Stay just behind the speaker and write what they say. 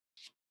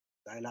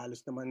Dahil halos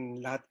naman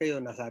lahat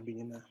kayo nasabi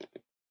niyo na.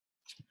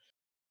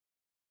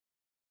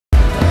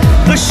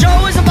 The show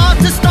is about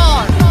to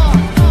start.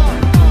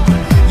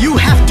 You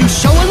have to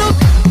show a look,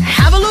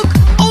 have a look,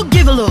 or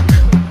give a look.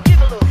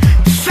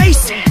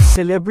 Face it.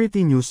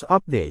 Celebrity News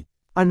Update.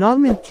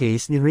 Annulment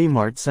case ni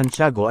Raymart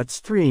Santiago at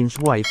strange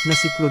wife na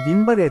si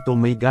Claudine Barreto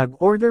may gag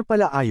order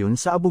pala ayon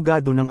sa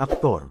abogado ng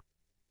aktor.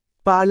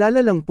 Paalala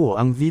lang po,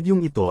 ang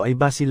videong ito ay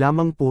base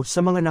lamang po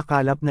sa mga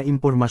nakalap na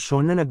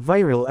impormasyon na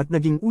nag-viral at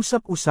naging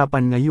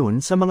usap-usapan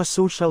ngayon sa mga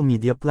social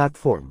media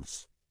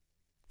platforms.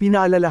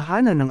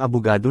 Pinaalalahanan ng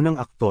abogado ng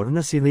aktor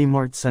na si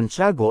Raymart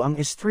Santiago ang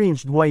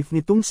estranged wife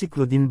nitong si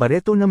Claudine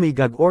Barreto na may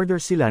gag order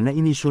sila na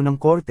inisyu ng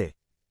korte.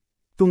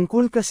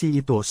 Tungkol kasi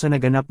ito sa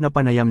naganap na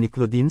panayam ni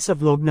Claudine sa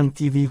vlog ng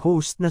TV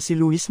host na si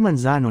Luis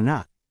Manzano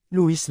na,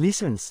 Luis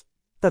Listens.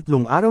 3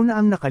 araw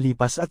na ang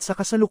nakalipas at sa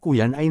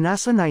kasalukuyan ay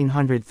nasa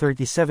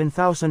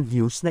 937,000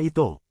 views na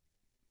ito.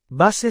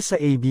 Base sa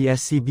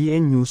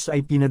ABS-CBN News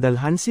ay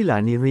pinadalhan sila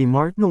ni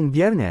Raymart noong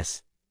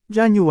Biyernes,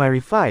 January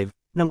 5,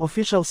 ng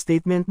official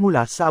statement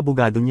mula sa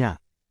abogado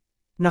niya.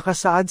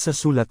 Nakasaad sa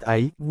sulat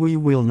ay, "We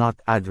will not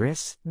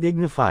address,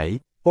 dignify,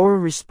 or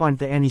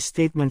respond to any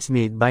statements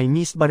made by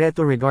Ms.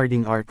 Barreto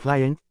regarding our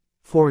client,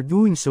 for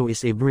doing so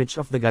is a breach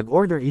of the gag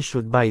order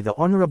issued by the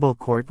Honorable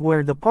Court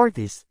where the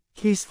parties,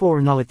 case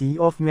for nullity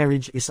of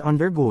marriage is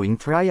undergoing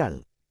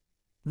trial."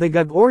 The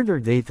gag order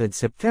dated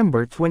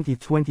September 20,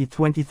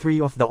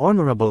 2023 of the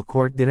Honorable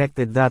Court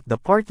directed that the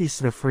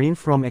parties refrain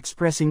from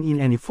expressing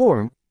in any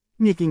form,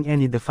 making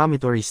any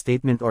defamatory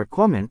statement or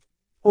comment,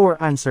 or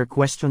answer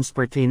questions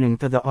pertaining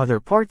to the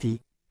other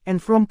party, and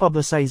from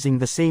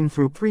publicizing the same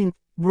through print,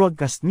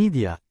 broadcast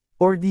media,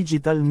 or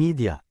digital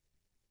media.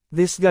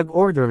 This gag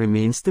order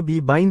remains to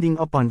be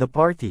binding upon the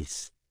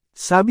parties.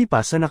 Sabi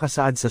pa sa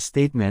nakasaad sa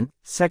statement,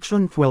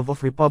 Section 12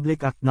 of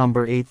Republic Act No.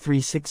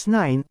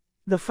 8369,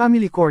 the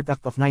Family Court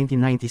Act of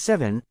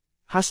 1997,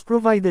 has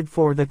provided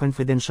for the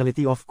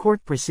confidentiality of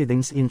court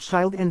proceedings in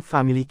child and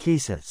family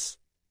cases.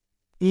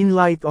 In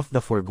light of the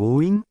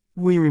foregoing,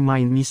 we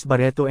remind Ms.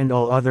 Barreto and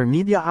all other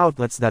media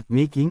outlets that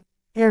making,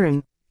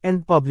 airing,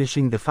 and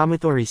publishing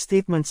defamatory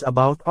statements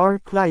about our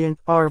client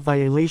are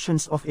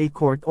violations of a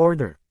court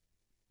order.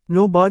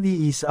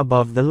 Nobody is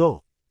above the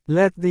law.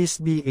 Let this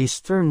be a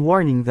stern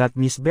warning that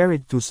Ms.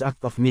 Barreto's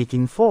act of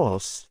making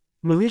false,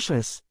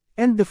 malicious,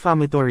 and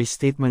defamatory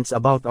statements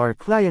about our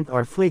client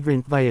are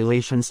flagrant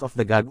violations of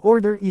the gag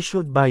order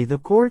issued by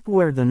the court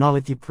where the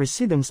nullity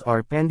proceedings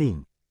are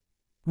pending.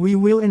 We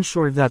will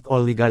ensure that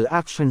all legal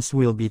actions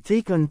will be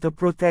taken to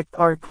protect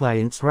our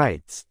client's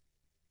rights.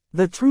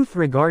 The truth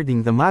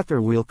regarding the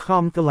matter will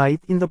come to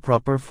light in the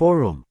proper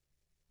forum.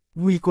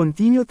 We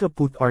continue to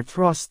put our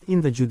trust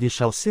in the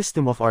judicial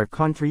system of our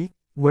country,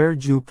 where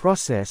due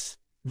process,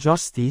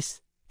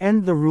 justice,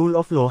 and the rule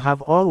of law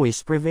have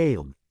always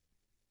prevailed.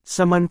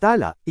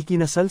 Samantala,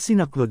 ikinasal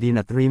sina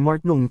Claudine at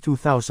Raymart noong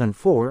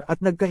 2004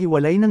 at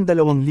nagkahiwalay ng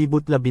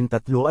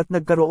 2013 at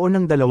nagkaroon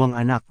ng 2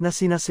 anak na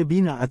sina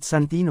Sabina at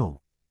Santino.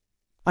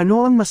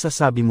 Ano ang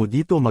masasabi mo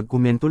dito?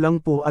 Magkomento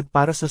lang po, at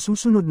para sa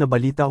susunod na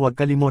balita huwag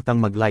kalimotang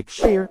mag-like,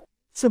 share,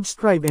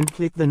 subscribe and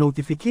click the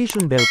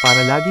notification bell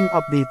para laging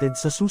updated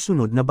sa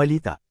susunod na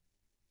balita.